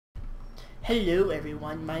Hello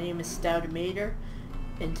everyone, my name is Lcpdfr,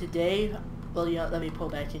 and today, well, let me pull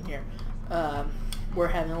back in here. We're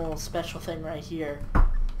having a little special thing right here.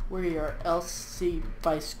 We are LC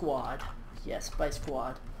Vice Squad. Yes, Vice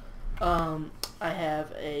Squad. I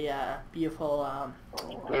have a beautiful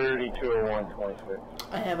 320126.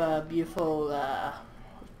 I have a beautiful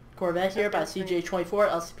Corvette here by CJ24,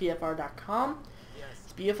 Lcpdfr.com.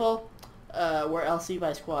 It's beautiful. We're LC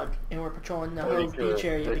Vice Squad, and we're patrolling the whole beach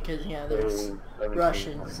area because, you know, there's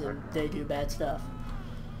Russians and they do bad stuff.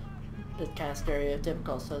 That's kind of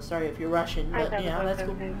stereotypical, so sorry if you're Russian, but, you know, that's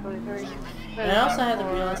cool. And I also have the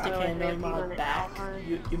realistic handling mod back.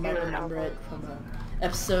 You might remember it from an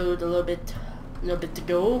episode a little bit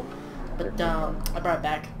ago, but I brought it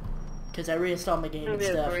back because I reinstalled my game and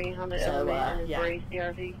stuff. So, yeah.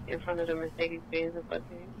 In front of the Mercedes-Benz.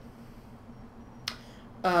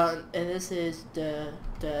 And this is the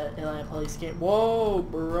Atlanta police game. Whoa,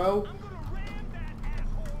 bro.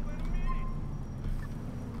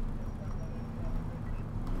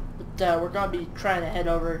 But we're gonna be trying to head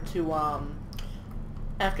over to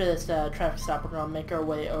after this traffic stop. We're gonna make our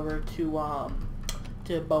way over to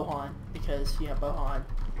Bohan because, you know, Bohan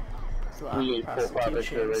is a lot of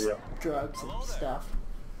prostitutions, drugs, and stuff.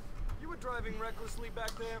 You were driving recklessly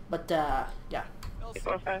back there. But yeah.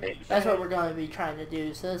 That's what we're going to be trying to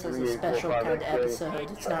do. So this is a special kind of episode.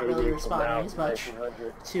 It's not really responding as much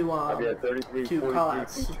to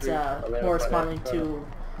call-outs. It's more responding to,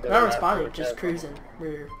 not responding, just cruising.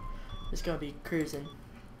 We're just going to be cruising.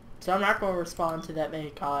 So I'm not going to respond to that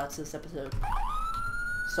many call-outs this episode.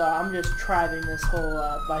 So I'm just driving this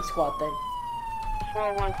whole Vice Squad thing.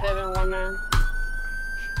 41719.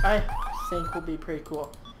 I think will be pretty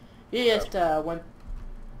cool. He just went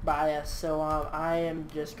by us, so I am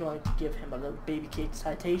just going to give him a little baby cake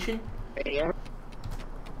citation. Yeah.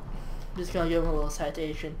 Just gonna give him a little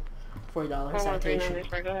citation, $40 citation.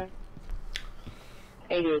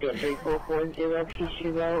 883440,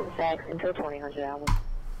 PC Road, Sax until 2000 hours.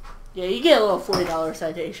 Yeah, you get a little $40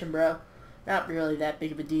 citation, bro. Not really that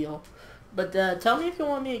big of a deal. But tell me if you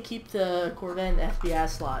want me to keep the Corvette in the FBI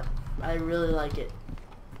slot. I really like it.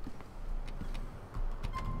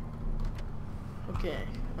 Okay.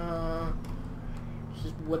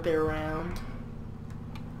 Just whip it around.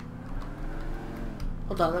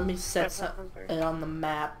 Hold on, let me set it on the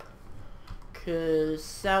map. Cause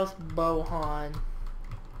South Bohan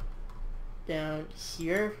down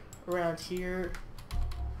here, around here,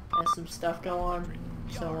 has some stuff going on.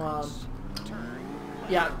 So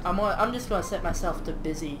yeah, I'm just gonna set myself to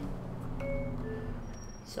busy.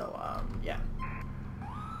 So yeah.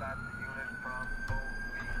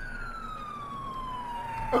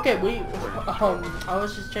 Okay, I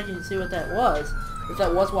was just checking to see what that was. If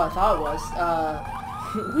that was what I thought it was.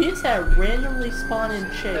 We just had a randomly spawn in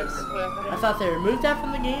chase. I thought they removed that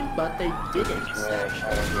from the game, but they didn't,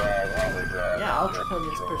 actually. Yeah, I'll join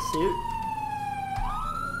this pursuit.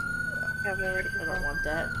 I don't want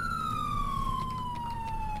that.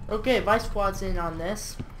 Okay, Vice Squad's in on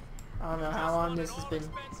this. I don't know how long this has been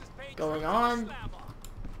going on.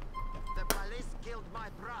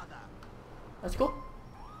 That's cool.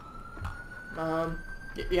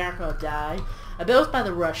 You're not gonna die. I bet it was by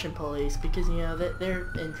the Russian police because, you know, they're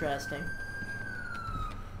interesting.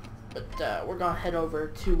 But we're gonna head over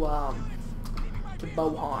to Bohan.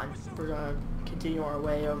 We're gonna continue our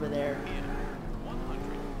way over there.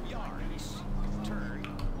 100 yards. Turn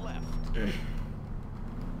left.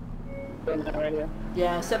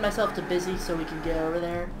 Yeah, I set myself to busy so we can get over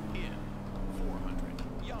there.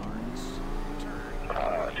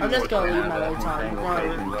 I'm just gonna leave my lights on. We're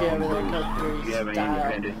gonna get over there, code 3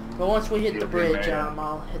 style. But once we hit the bridge,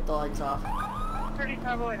 I'll hit the lights off.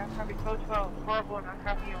 35 I copy code 12, horrible, and I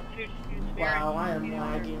copy on 2 disputes. Wow, I am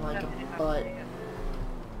lagging like a butt.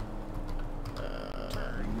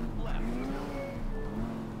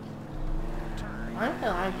 Why am I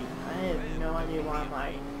lagging? I have no idea why I'm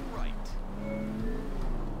lagging.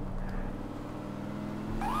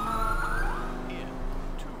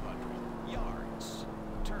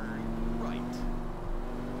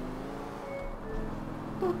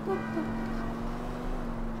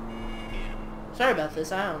 Sorry about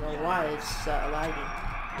this, I don't know why it's lagging.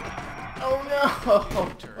 Oh no!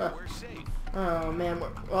 Oh man,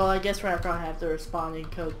 well I guess we're not gonna have to respond in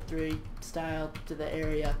code 3 style to the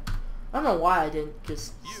area. I don't know why I didn't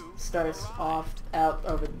just start us off out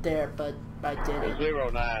over there, but I did it.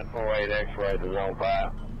 0948 X-ray to 15.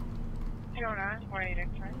 0948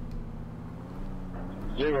 X-ray.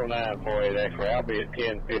 0948 X-ray. I'll be at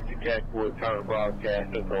 1050 Catwood Turner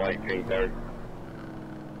Broadcast until 1830.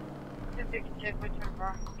 1050 Catwood Turner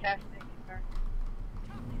Broadcast.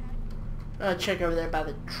 Check over there by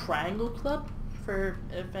the Triangle Club for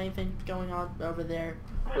if anything's going on over there.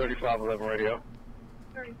 3511 radio.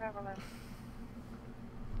 3511.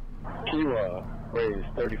 Can you raise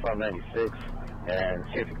 3596 and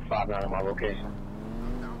see if you can find out my location?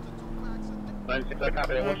 96, I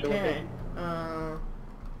copy that. What's your Okay. location?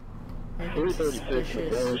 Anything 336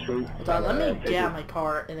 suspicious. Street. Hold on, let me get out my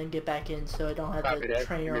car and then get back in so I don't have Copy to that.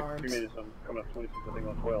 train your 3 arms. minutes, I'm coming up 26, I think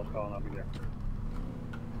on 12, calling, I'll be there.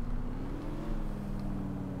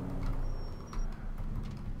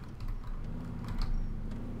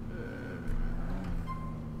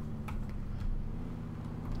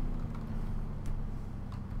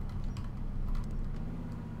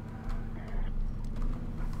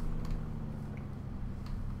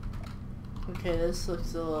 Okay, this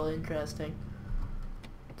looks a little interesting.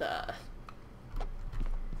 Yeah,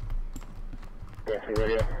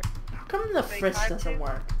 radio. How come the frisk doesn't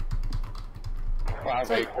work?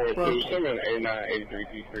 5842,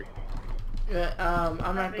 7983 P3.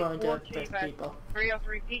 I'm not going to frisk people.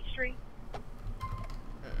 303 Peachtree.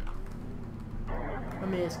 Let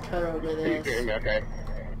me just cut over this. Okay.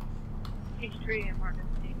 Peachtree and Martin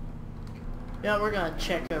Street. Yeah, we're gonna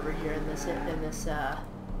check over here in this thing.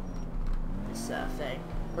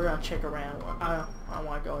 We're gonna check around. I don't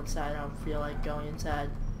want to go inside. I don't feel like going inside.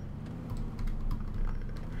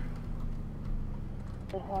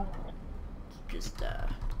 Just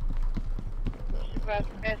S1.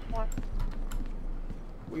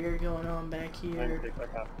 weird going on back here. 96, I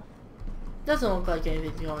copy. Doesn't look like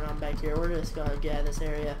anything's going on back here. We're just gonna get out of this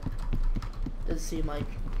area. Doesn't seem like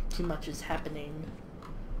too much is happening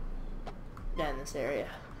down in this area.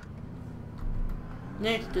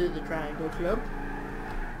 Next to the Triangle Club.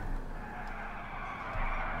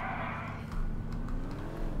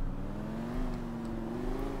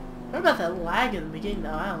 What about that lag in the beginning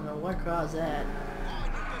though? I don't know what caused that.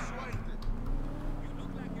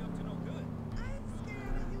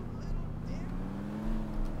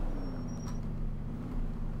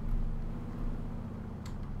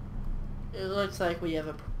 It looks like we have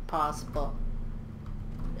a possible.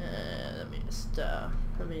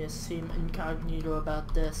 Let me just seem incognito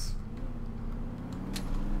about this.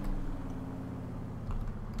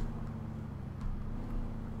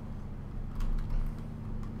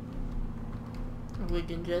 We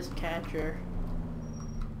can just catch her.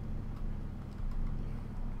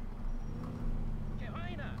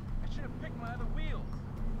 I should have picked my other wheels.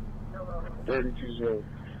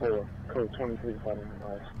 3204, code 23, fighting the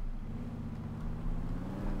house.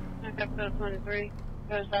 Okay, code 23.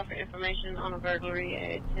 Goes out for information on a burglary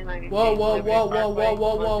at 1090. Whoa, whoa, whoa, whoa, whoa,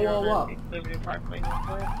 whoa, whoa, whoa, whoa. Liberty Parkway,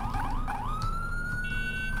 Northwest.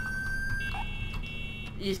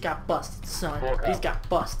 He's got busted, son. He's got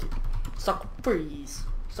busted. Sucker freeze.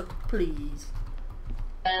 Sucker please.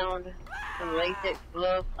 Found some latex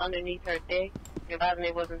gloves underneath her deck. Realizing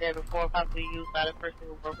they wasn't there before, possibly used by the person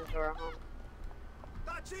who broke into her home.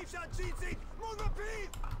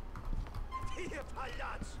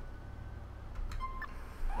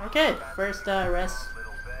 Okay, first arrest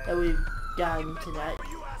that we've gotten tonight.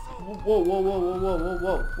 Whoa, whoa, whoa, whoa, whoa, whoa,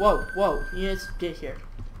 whoa, whoa, whoa! You just get here.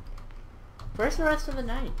 First arrest of the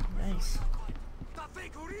night. Nice.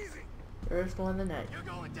 First one of the night.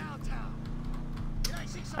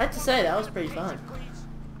 I have to say that was pretty fun.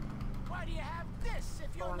 Why do you have this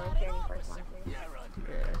if you're Oh, not no, in Danny, office? first one, please.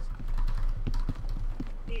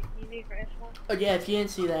 Yeah. You need for S1? Oh yeah, if you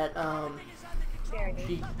didn't see that, Yeah,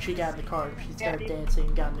 she got in the car. She started dancing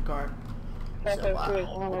and got in the car. So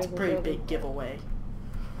it's a pretty big giveaway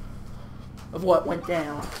of what went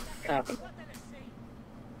down. Copy.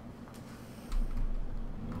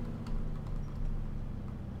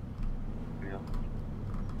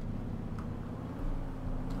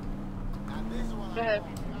 Go ahead.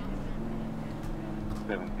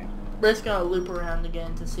 17. We're just gonna loop around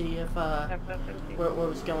again to see if what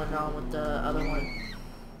was going on with the other one.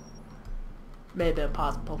 May have been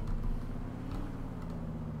possible.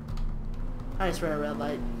 I just ran a red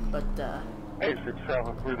light, but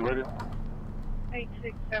 867, please, lady.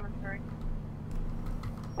 8673.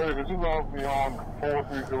 Hey, could you log me on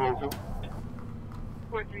 4302?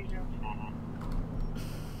 430.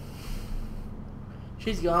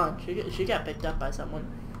 she's gone. She got picked up by someone.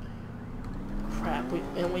 Crap,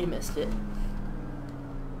 we missed it.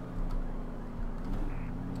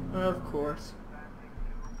 Of course.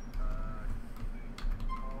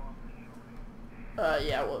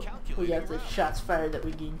 Yeah, well, we got the shots fired that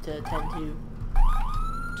we need to attend to.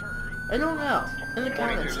 I don't know. In the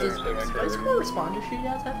comments, does Spice Corps respond to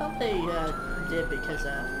shootouts? I thought they did because,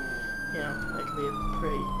 you know, that could be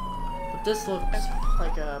pretty. But this looks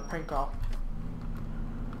like a prank call.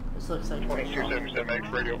 This looks like 2277 X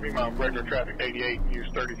radio, meanwhile, regular traffic 88, use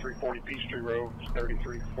 3340 Peachtree Road,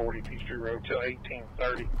 3340 Peachtree Road till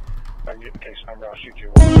 1830. If I can get the case number, I'll shoot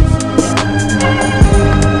you.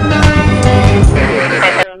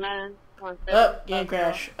 Oh, game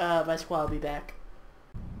crash. Vice Squad will be back.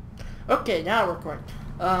 Okay, now we're recording.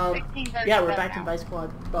 Yeah, we're back in Vice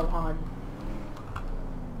Squad Bohan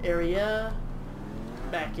area.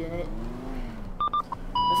 Back in it.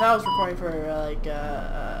 I thought I was recording for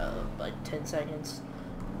like 10 seconds.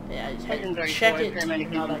 Yeah, I just had to check it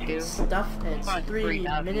and all that good stuff. It's 3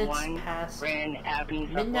 minutes past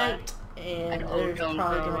midnight, and there's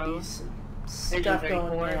probably going to be some stuff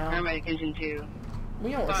going down.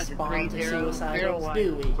 We don't respond to suicides,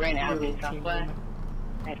 do we? Really,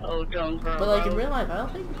 but like in real life, I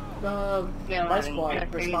don't think Vice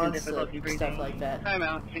Squad responds to stuff like that.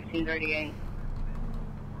 Timeout, 1638.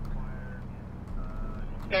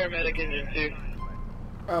 Paramedic engine 2.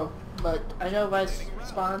 Oh, but I know Vice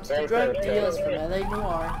responds to drug deals from LA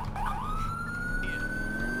Noir.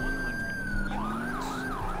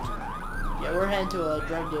 Yeah, we're heading to a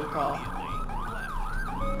drug deal call.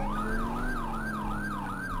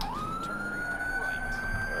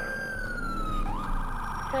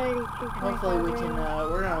 Hopefully we can,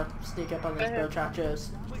 we're gonna sneak up on these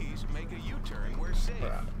brochachos. Please make a U-turn. We're safe.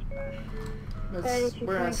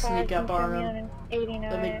 We're gonna sneak up on them.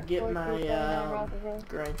 Let me get my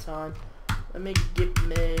grinds on. Let me get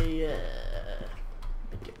my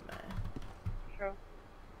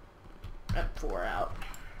F4 out.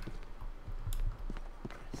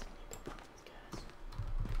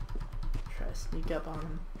 Try to sneak up on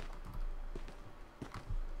them.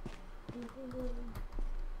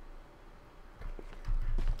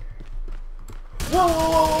 Whoa, whoa,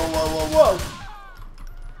 whoa, whoa, whoa, whoa!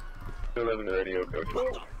 11 radio, coach.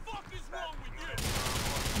 What the fuck is wrong with you?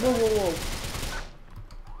 Whoa, whoa, whoa.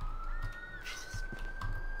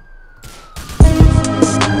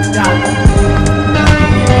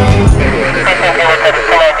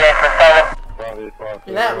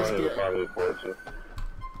 Yeah, that was good.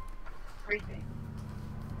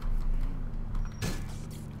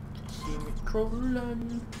 See me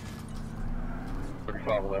crawling.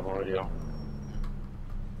 3511 radio.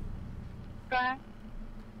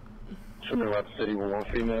 Shipping around the city with one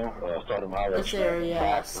female, starting my This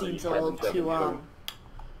area seems a little too,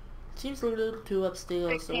 seems a little too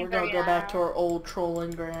upscale, so we're gonna go back to our old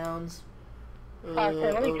trolling grounds. Over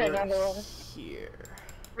here.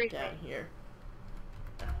 Down here.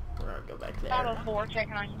 We're gonna go back there. 504,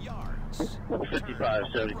 checking on Yards.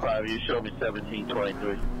 5575, you showed me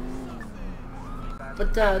 1723.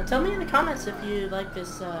 But tell me in the comments if you like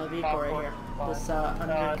this vehicle right here. This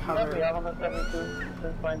undercover.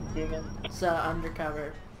 It's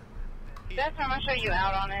undercover. That's time I'll show you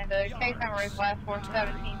out on it. The case number is last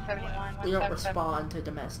 41771. We don't respond to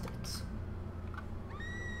domestics.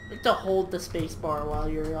 You have to hold the space bar while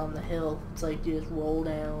you're on the hill. It's like you just roll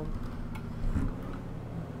down.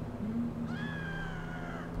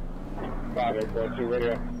 5842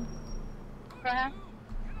 radio. Go ahead.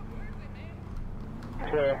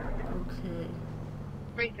 12. Okay.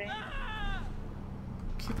 3-6.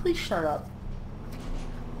 Can you please shut up?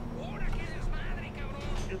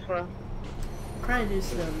 2-12. Try to do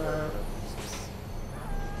some,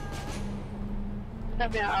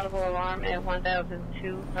 Something audible alarm at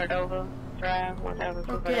 1002 Cordova Drive,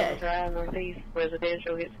 1002 Cordova Drive, Northeast,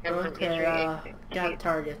 residential, hits government okay, got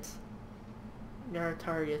targets. Got our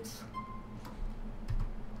targets.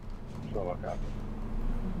 So I got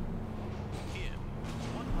In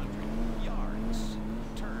 100 yards.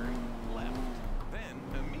 Turn left. Then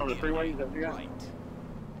immediately right.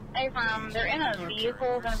 Hey, they're in a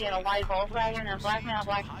vehicle, going to be in a white Volkswagen, and black male,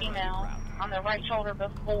 black female, on their right shoulder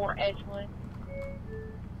before Edgewood.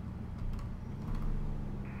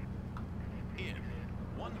 In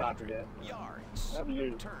 100 yards.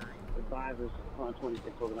 Turn. Advisors on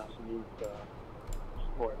 26 over not to use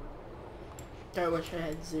support. I wish I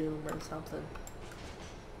had Zoom or something.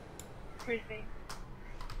 Appreciate.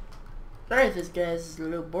 Sorry if this guy's a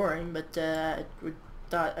little boring, but I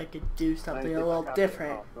thought I could do something a little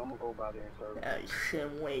different. So I'm gonna go by there and serve. You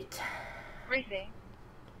shouldn't wait Appreciate.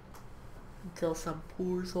 until some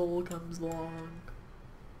poor soul comes along.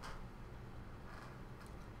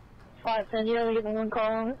 510, you ever get the one call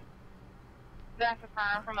on it? That's a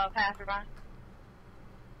firm from a passerby.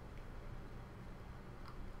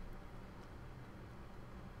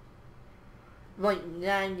 I'm like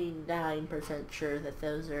 99% sure that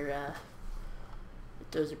those are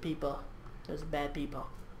people. Those are bad people.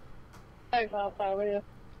 Thanks, I'll follow you.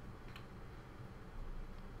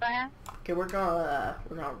 Okay, we're gonna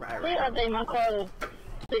ride Please around. update my car.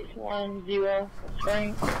 610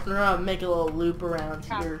 Spring. We're gonna make a little loop around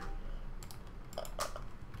here.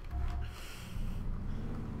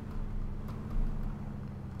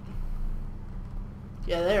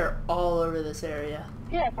 Yeah, they're all over this area.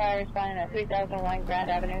 Yeah, fire responding at 3001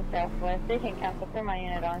 Grand Avenue Southwest. They can cancel for my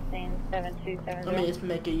unit on scene 7270. Let me just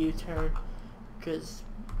make a U-turn, because...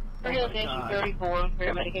 Oh my God. 34,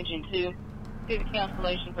 paramedic engine 2. Do the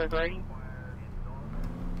cancellation for grading.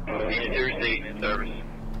 Receive service.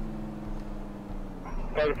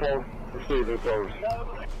 34, receive the service.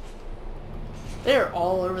 They're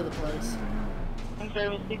all over the place.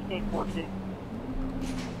 Service 6842.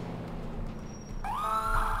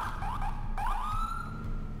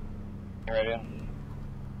 Ready?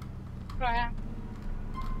 Go ahead.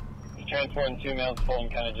 He's transporting 2 males to Fulton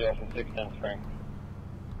County Jail from 610 Spring.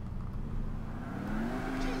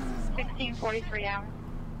 1643 hours.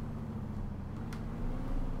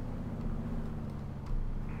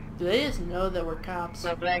 Do they just know that we're cops?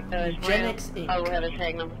 No black nose. Eugenics Inc. I will have a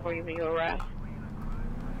tag number for you when you arrive.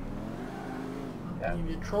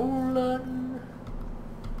 You're trolling.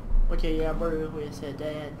 Okay, yeah, we're going to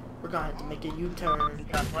dead. We're gonna have to make a U-turn.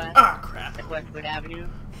 Southwest. Ah, crap. At Westwood Avenue.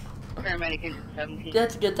 Paramedic engine 17.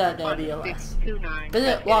 Let's get that WLS.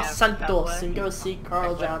 Visit Los Santos and go see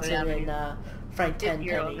Carl Johnson and Frank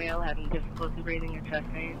 50-year-old Tenpenny. male having difficulty breathing and chest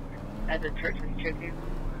pain at the church restricted.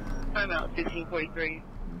 Time out 1643.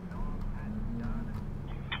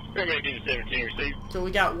 Paramedic 17, receive. So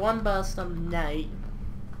we got one bus on night.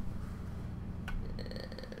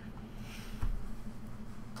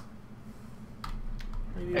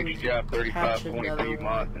 Maybe we Next job, can catch 3520 another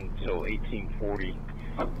Piedmont one. until 1840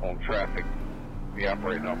 on traffic. Be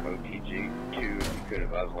operating off OTG 2 if you could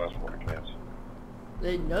advise last forecast.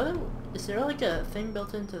 They know that? Is there like a thing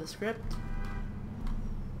built into the script?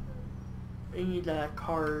 We need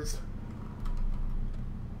cars.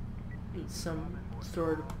 Need some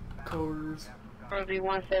sort of cars. Probably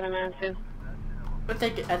 1792. I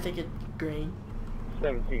think it's green.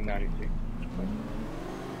 1796.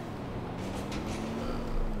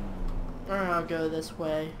 I'll go this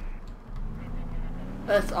way.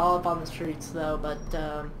 That's all up on the streets though, but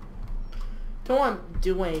don't want to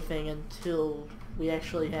do anything until we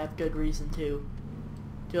actually have good reason to.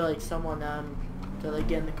 Do like someone to like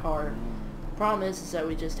get in the car. The problem is that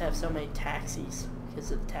we just have so many taxis because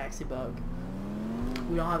of the taxi bug.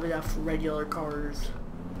 We don't have enough regular cars.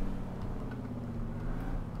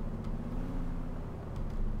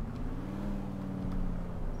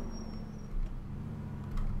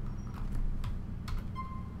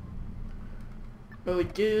 But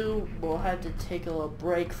we'll have to take a little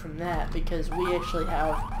break from that because we actually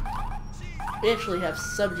have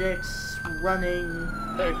subjects running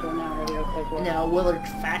now Willard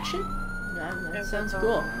faction. That sounds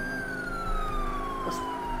cool.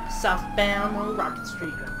 Southbound on Rocket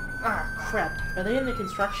Street. Ah, crap. Are they in the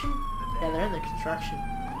construction? Yeah, they're in the construction.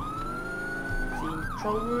 Seen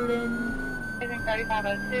trolling.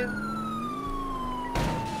 3502.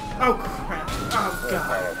 Oh, crap. Oh,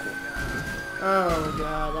 God. Oh,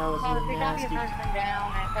 God, that was Well, if you got nasty. your person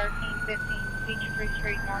down at 1315 Peachtree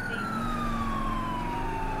Street Northeast.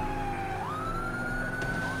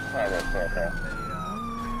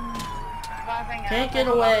 Can't get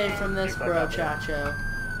away from this, bro, Chacho.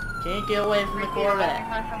 Can't get away from the Corvette.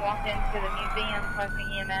 Person walked into the museum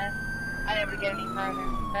posting EMS. Unable to get any further.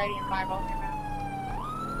 Radiant fireball came out.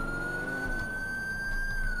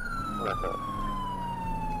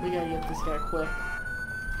 We gotta get this guy quick.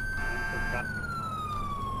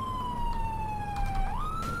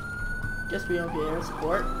 Guess we don't get air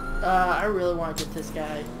support. I really want to get this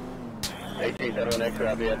guy. 1871 exit,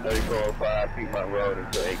 I'll be at 3405 Piedmont Road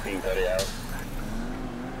until 1830 hours.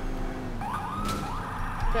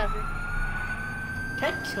 Copy.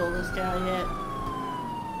 Can't kill this guy yet.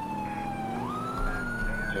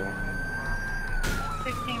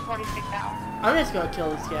 1646 hours. I'm just gonna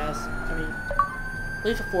kill these guys. I mean,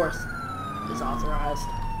 lethal force is authorized.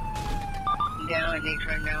 Down at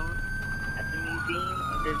nature unknown at the Museum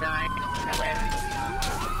of Design.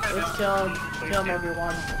 Let's kill him. Kill him,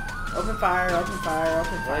 everyone. Open fire, open fire,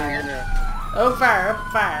 open fire. Open fire,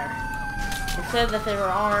 open fire. They said that they were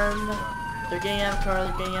armed. They're getting out of the car,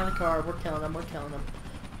 they're getting out of the car. We're killing them, we're killing them.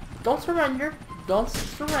 Don't surrender. Don't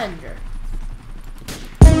surrender.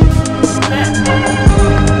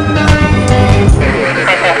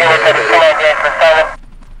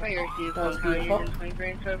 That was beautiful.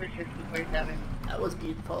 That was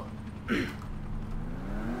beautiful.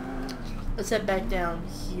 Let's head back down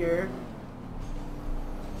here.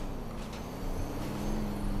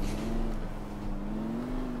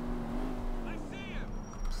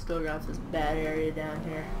 go off this bad area down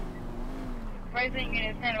here. Raising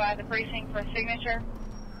unit stand by the precinct for signature.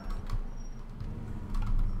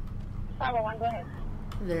 501, go ahead.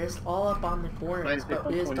 They're just all up on the corners, but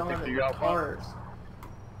we just don't have any cars.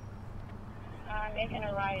 I'm making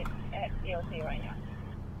a right at DLC right now.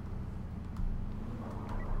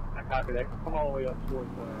 I copy that. Come all the way up towards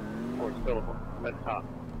Philip at the top.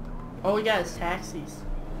 All we got is taxis.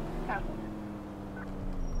 Copy.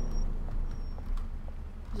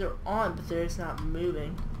 They're on, but they're just not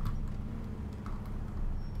moving.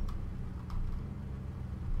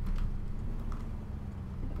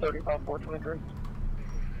 $35,423.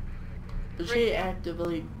 Is she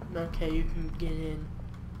actively... Okay, you can get in.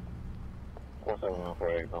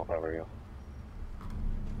 4748, no fire radio.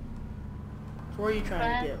 So what are you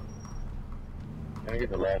trying to do? Can I get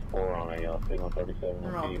the last four on a signal 37?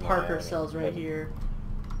 We're gonna park ourselves right here.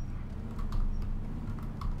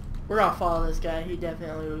 We're gonna follow this guy. He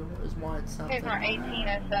definitely was wanting something. Here's our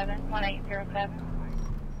 1807, 1807.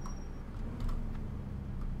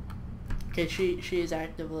 Okay, she is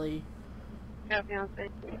actively... Copy on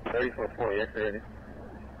stage. 3440, yes, ready.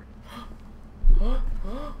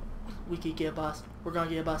 We could get a bus. We're gonna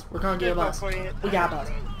get a bus. We're gonna get a bus. We got a bus.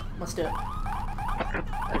 Let's do it.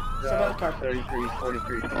 Step out the car.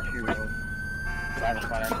 3343,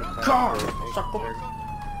 Car! Sucker.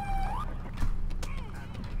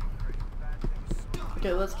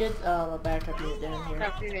 Okay, let's get a backup unit down here.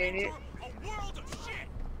 Copy, idiot.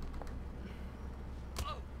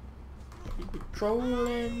 Keep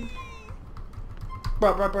patrolling.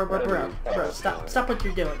 Bro, stop what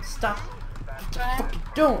you're doing. Stop what you're fucking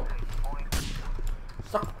doing.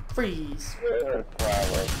 Stop, freeze.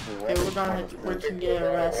 Okay, we're gonna can get a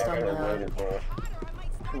rest on the...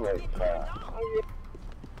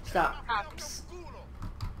 Stop.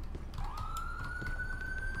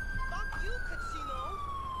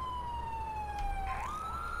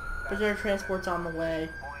 Reserve transport's on the way.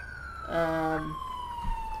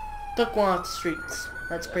 Took one off the streets.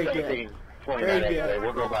 That's pretty good. Very good.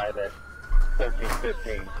 We'll go by the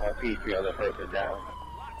 1315 on P3 the person down.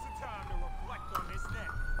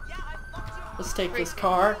 Let's take this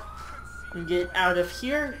car and get out of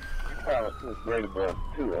here. Oh, it's right above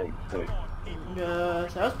 286.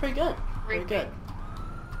 So that was pretty good. Pretty good.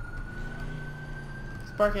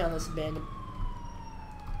 Let's park it on this abandoned.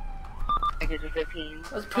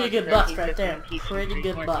 That's a pretty good bust right there. Pretty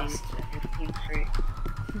good bust.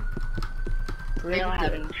 They don't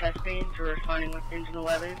have any chest pains or responding with engine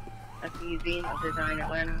 11. That's the Museum of Design,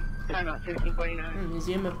 Atlanta. Time out 1649.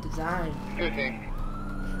 Museum of Design. Okay.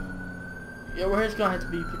 Yeah, we're just gonna have to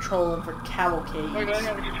be patrolling for cavalcades. We're going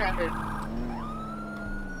over to traffic.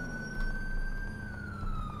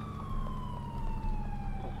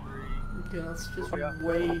 Okay, let's just We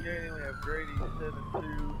wait. have Grady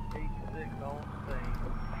 7286 on scene.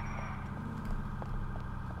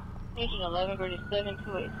 Engine 11, Grady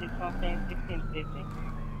 7286 on scene 1650.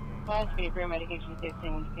 Fire speed, medication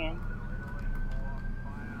 15 when you can.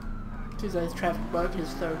 Tuesday's traffic bug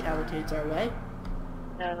is throwing cavalcades our way.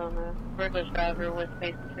 I don't know. Burglar's driver, West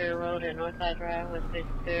Pacer Road and Northside Drive, West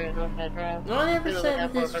Pacer and Northside Drive. No one ever said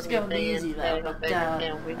that this was going to be easy though, but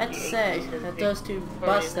I'd say that those two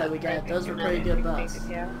busts that we got, those were pretty good busts.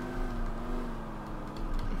 We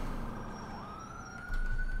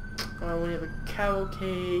have a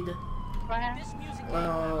cavalcade, occupied,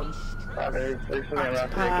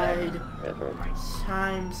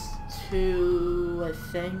 ×2, I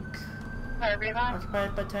think.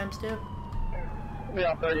 Occupied by ×2. We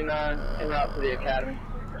on 39 en route to the academy.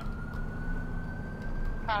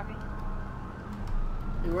 Copy.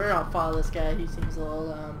 We're gonna follow this guy. He seems a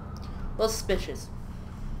little suspicious.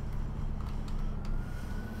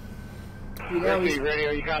 You know he's...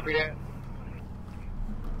 Radio, you copy that?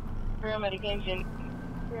 Real medication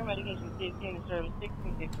 16 to service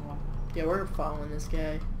 1661. Yeah, we're following this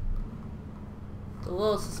guy. It's a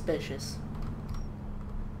little suspicious.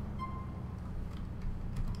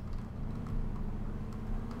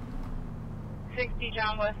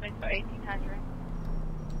 John Wesley for 1800.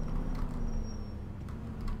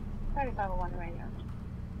 3501 radio.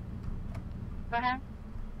 Go ahead.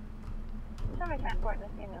 Somebody transport this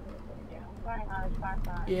email to the city jail. Running on his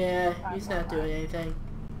 55. Yeah, he's not doing anything.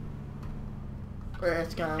 We're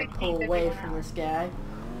just gonna pull away from this guy.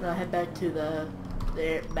 We're gonna head back to the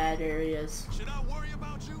bad areas. Should I worry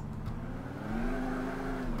about you?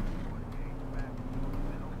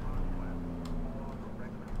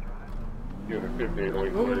 You're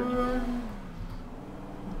 5808.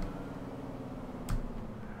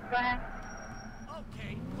 Go ahead.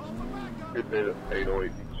 Okay, call for backup.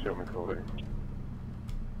 5808, show me code.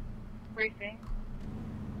 Briefing.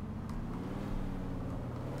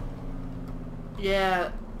 Yeah.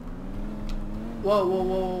 Whoa, whoa,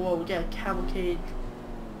 whoa, whoa, whoa. We got a cavalcade.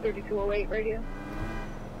 3208 radio.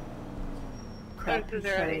 Crap, he's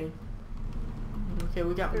 3208. saying. Okay,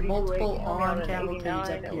 we got 3208, multiple you hung out on in cavalcades 89 up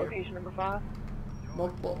at here. location number 5.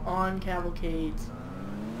 Multiple on cavalcades.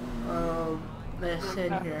 Let's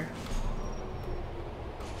in here.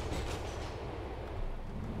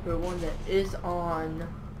 The one that is on.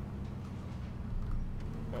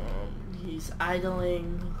 He's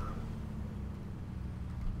idling.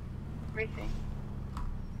 Racing.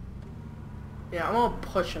 Yeah, I'm gonna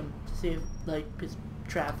push him to see if, like, his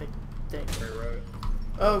traffic thing. Road.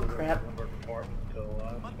 Oh crap. Number compartment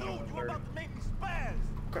until My dude, you about to make me spaz.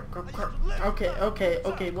 Crap, crap, crap. Okay, okay,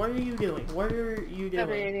 okay, what are you doing? What are you doing?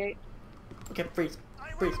 788. Okay, freeze.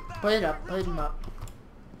 Freeze. Put it up, put him up.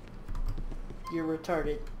 You're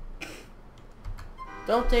retarded.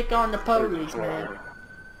 Don't take on the police, man.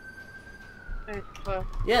 3212.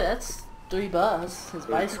 Yeah, that's 3 bus. His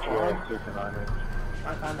vice squad.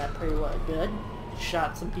 I found that pretty well good.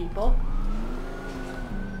 Shot some people.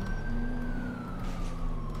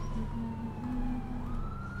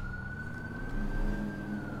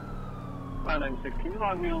 My name's 6. Can you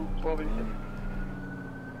log me on 1286?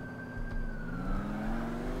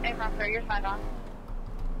 Hey, from sir, you're signed on.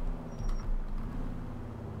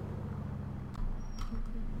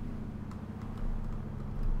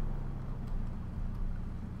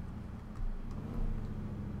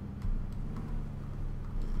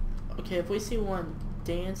 Okay, if we see one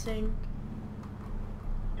dancing,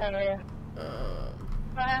 Yeah.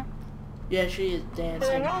 yeah, she is So dancing.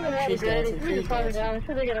 She's dancing. We're She's just farther dancing. down. They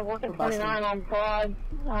said they got a work at We're busting. 29 on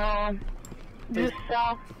Broad. Just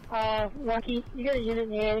south, Lucky. You got a unit in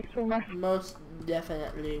the attic somewhere. Most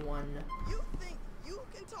definitely one. You think you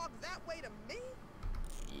can talk that way to me?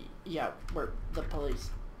 Yeah, we're the police.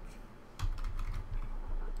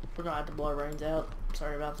 We're gonna have to blow our brains out.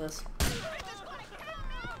 Sorry about this.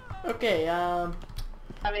 Okay, yeah,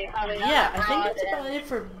 I think that's about it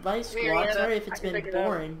for Vice Squad. Sorry if it's been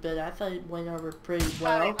boring, but I thought it went over pretty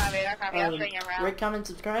well. Rate, comment,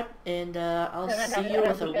 subscribe, and I'll see you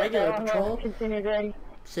with a regular patrol Continue, Daddy.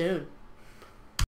 soon.